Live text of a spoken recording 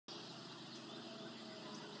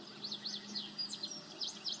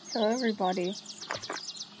Hello everybody,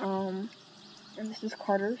 and this is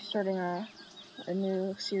Carter starting a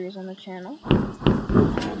new series on the channel.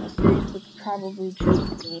 A series would probably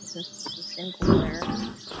just me since it's a single player.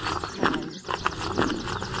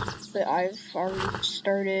 But I've already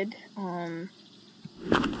started,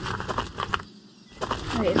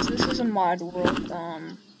 okay, so this is a mod world,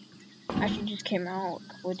 actually just came out a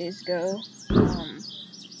couple of days ago.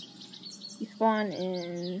 You spawn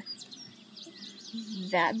in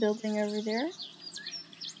that building over there.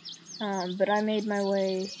 But I made my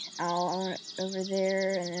way out. I went over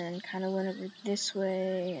there and then kind of went over this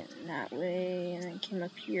way and that way and then came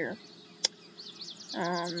up here.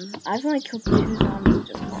 I've only killed 2 zombies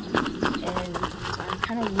so far, and I'm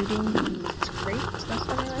kind of looting these crates and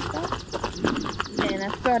something like that. And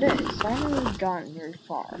that's about it. So I haven't really gotten very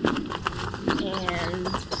far. And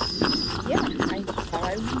yeah, I thought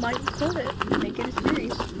I might record it and make it a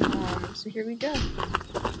series. So here we go.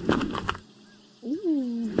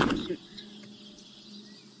 Ooh, suits.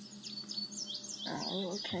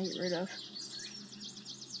 What can I get rid of?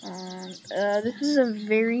 This is a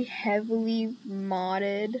very heavily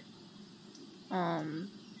modded,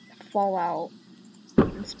 Fallout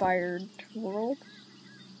inspired world.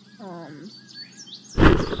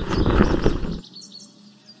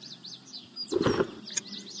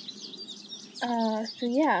 So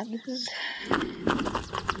yeah, this is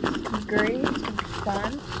great, it's gonna be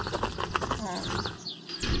fun.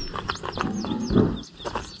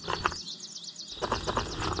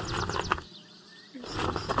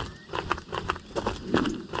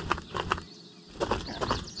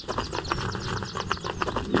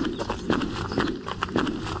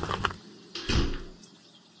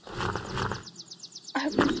 I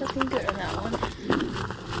hope there's something good on that one.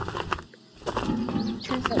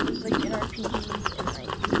 Turns out there's like an RPG and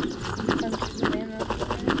like bunches of ammo for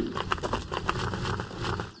it.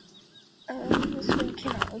 This one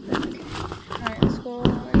came out with it, okay. Alright, let's go on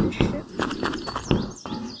this ship.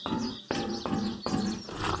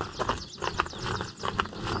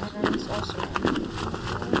 It's also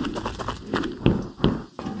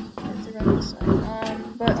it's around this side.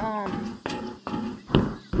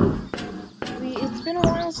 It's been a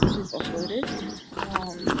while since we've uploaded.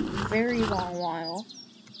 Very long while.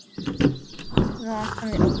 The last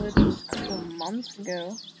time we uploaded was a couple of months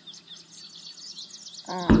ago.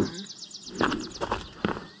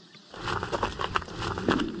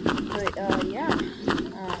 Yeah.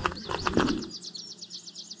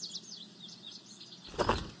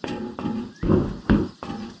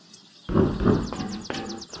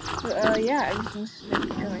 Yeah, everything's been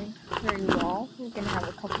going very well. We're gonna have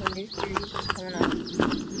a couple of new series coming up.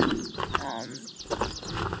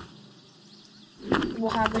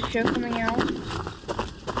 We'll have a show coming out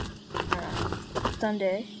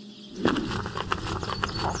Sunday.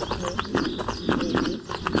 Possibly. Maybe.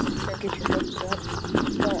 Don't get your hopes up.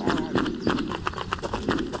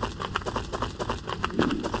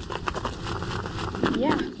 But,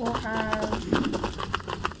 yeah, we'll have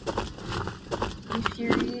new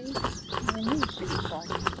series and a new series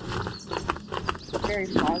foggy. Very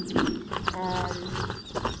foggy.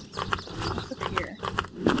 What's up here?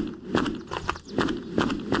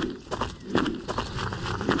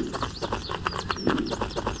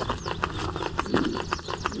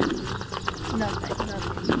 Nothing's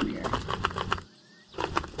up here.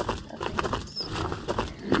 Nothing's up here.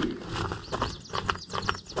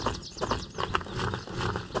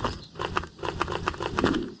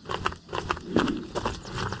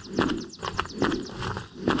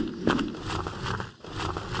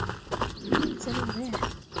 What's over there?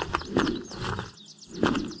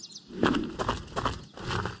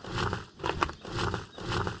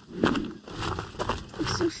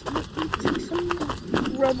 Looks like some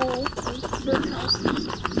rubble of burnt houses.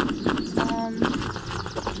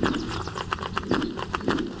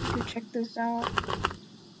 Go check this out.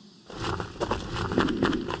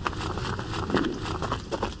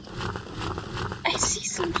 I see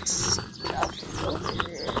some stuff over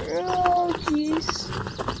there. Oh jeez.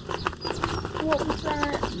 What was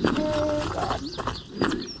that? Oh god.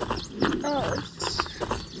 Oh,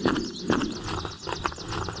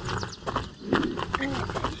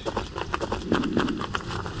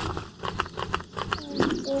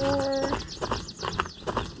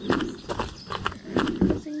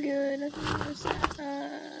 nothing good. Nothing was that.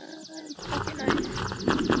 Pocket knife.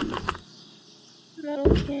 Metal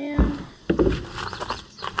can.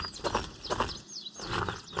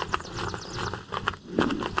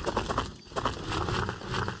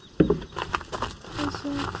 There's a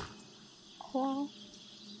claw.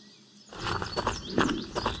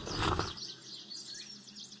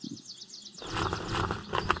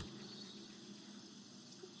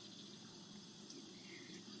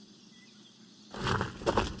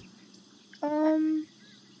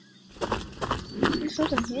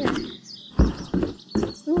 nothing here.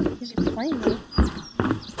 Ooh, there's a plane though.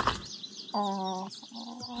 Oh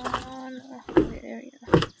no. Okay, there we go.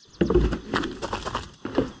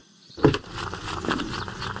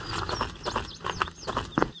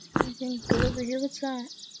 Anything good over here? What's that?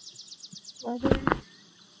 Leather.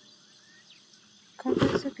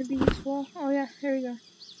 Compass that could be useful. Oh yeah, here we go.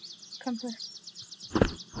 Compass.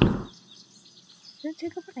 Does it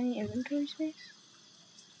take up any inventory space?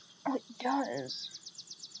 Oh, it does.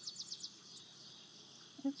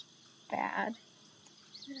 That's bad.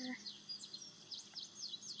 Yeah.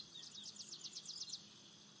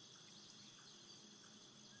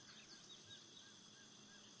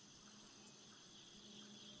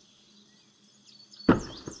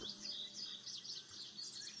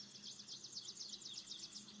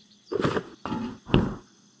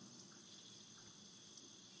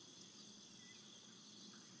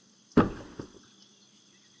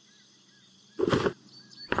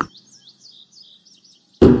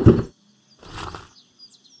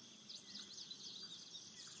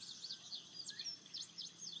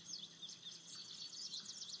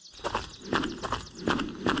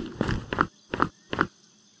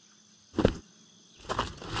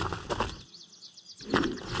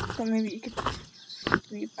 So maybe you could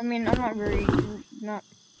sleep. I mean, I'm not very,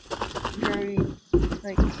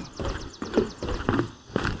 like,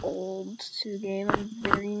 old to the game. I'm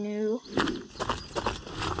very new.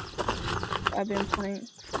 I've been playing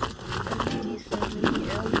for a decently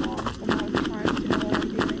long amount of time to know what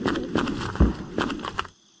I'm doing.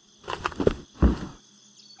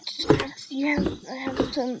 I have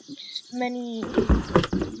so many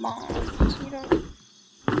mods. You don't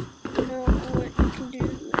know what you can do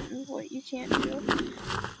and what you can't do.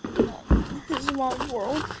 This is a mod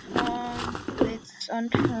world. It's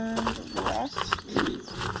Unturned Rust.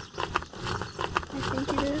 I think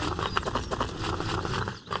it is.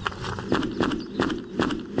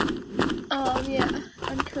 Yeah,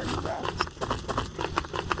 Unturned Rust.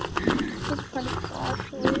 It's kind of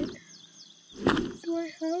flashlight. Do I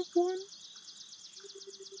have one?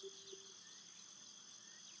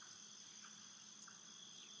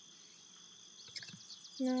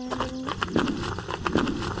 No, I don't.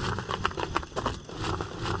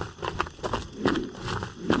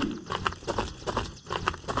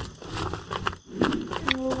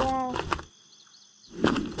 Oh, wow.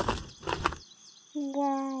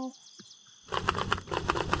 Wow.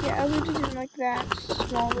 Yeah, I lived in like that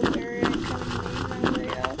small little area and kind of made my way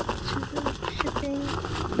up to the shipping.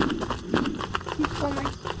 You put my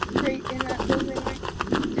crate in that building right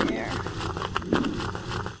there.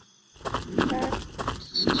 That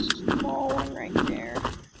small one right there.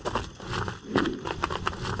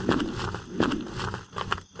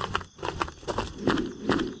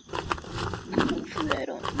 Hopefully I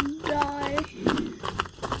don't die.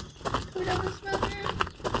 Go down this mountain.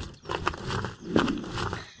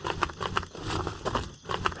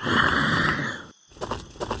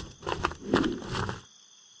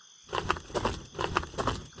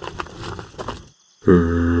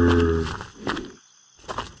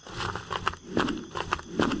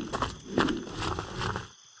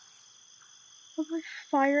 Where's my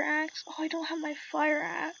fire axe? Oh, I don't have my fire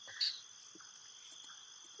axe.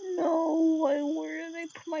 No, where did I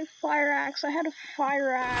put my fire axe? I had a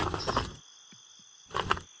fire axe.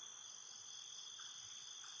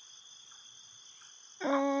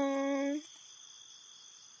 How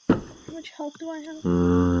much health do I have?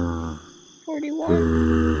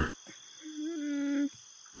 41.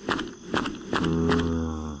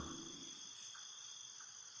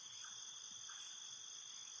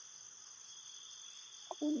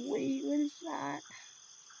 Oh, wait, what is that?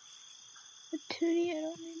 A tootie? I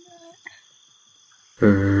don't need that.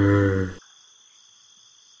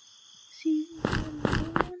 See,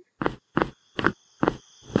 another one?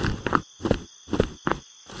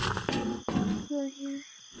 Right here.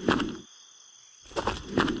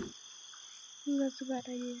 Ooh, that's a bad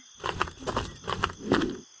idea.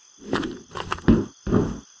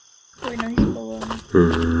 Wait, no, he's below me.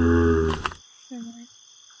 Never mind.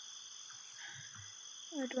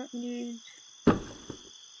 I don't need these.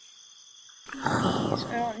 I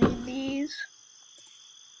don't need these.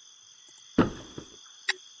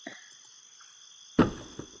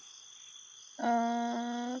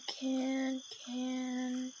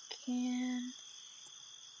 Can.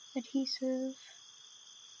 Adhesive.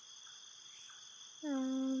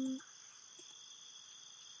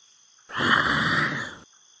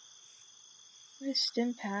 A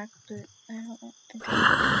stim pack, but I don't think I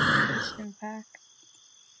need a stim pack.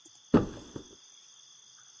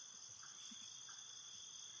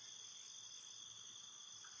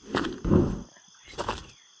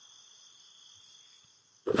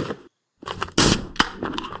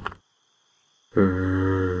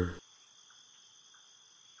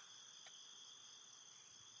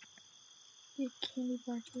 Get a candy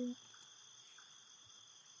bar too.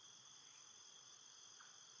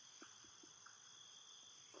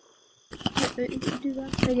 Yeah, you can do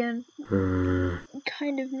that again.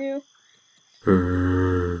 Kind of new.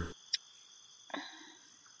 Should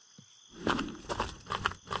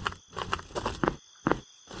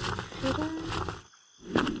I?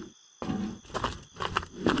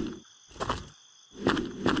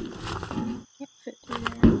 Can't fit through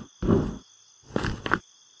there.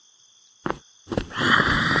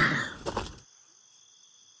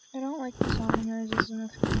 I don't like the zombie noises in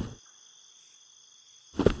this game.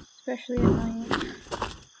 Especially at night.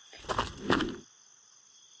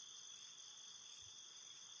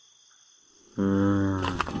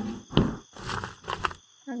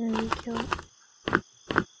 I'm gonna re-kill it.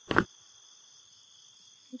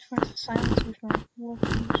 Let's find some silence with my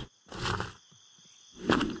weapons.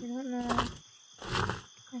 I don't know.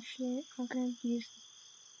 Actually, I'm gonna use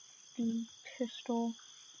the pistol.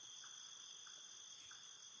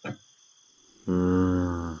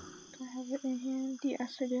 Do I have it in hand?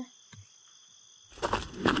 Yes, I do.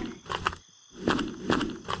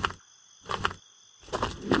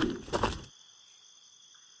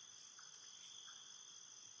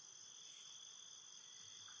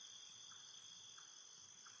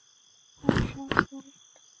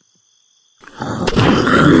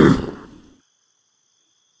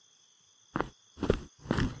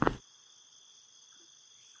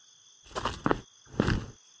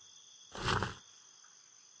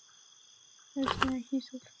 There's no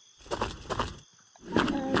adhesive.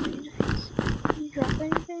 Did you drop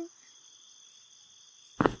anything?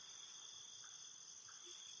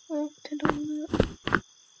 Oh, $10 minute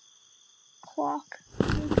clock. I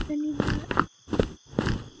think I need that.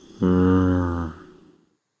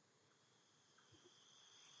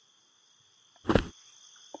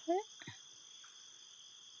 What?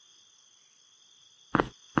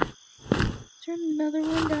 Is there another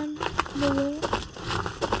one down below?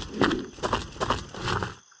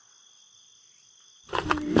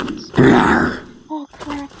 Oh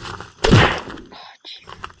crap. Oh jeez.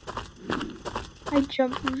 I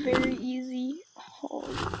jumped very easy.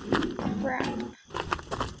 Holy crap.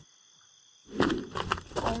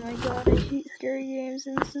 Oh my god, I hate scary games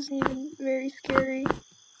and this isn't even very scary.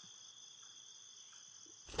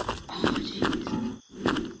 Oh jeez.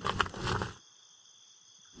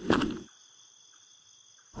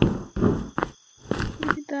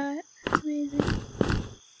 Look at that. That's amazing.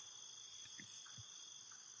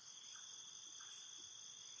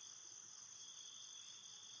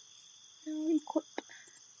 Now equip.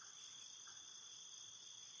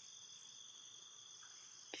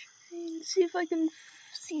 Try and see if I can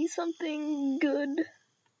see something good.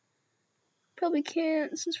 Probably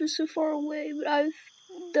can't since we're so far away, but I've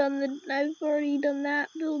already done that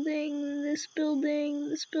building, this building,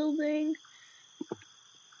 this building.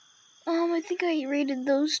 I think I rated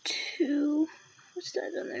those two. What's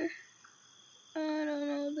that down there? I don't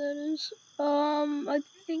know what that is. I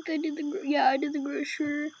think I did I did the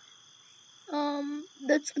grocer.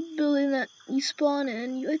 That's the building that you spawn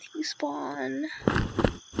in. I think you spawn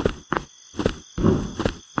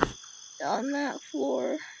on that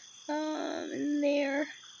floor. In there.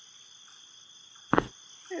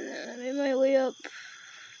 And then I made my way up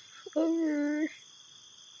over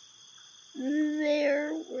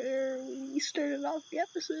there where we started off the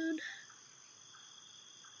episode.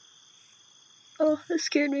 Oh, that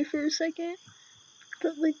scared me for a second.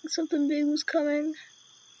 Felt like something big was coming.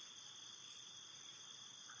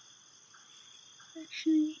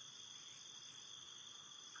 Actually,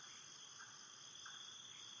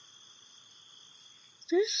 is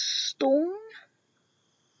there a storm?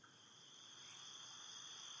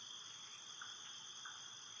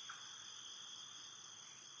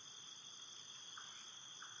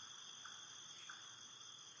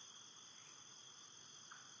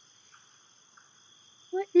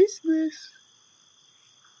 What is this?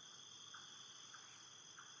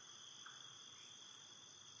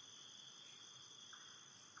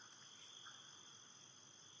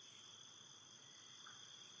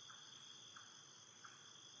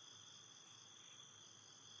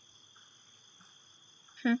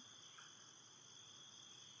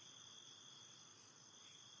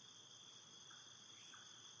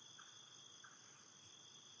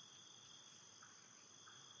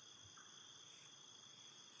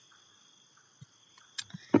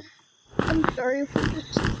 I'm sorry if we're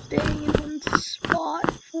just staying in one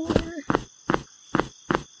spot for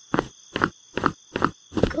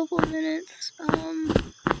a couple of minutes.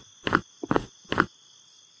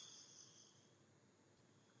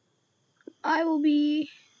 I will be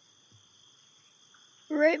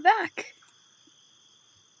right back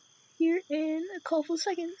here in a couple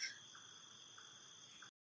seconds.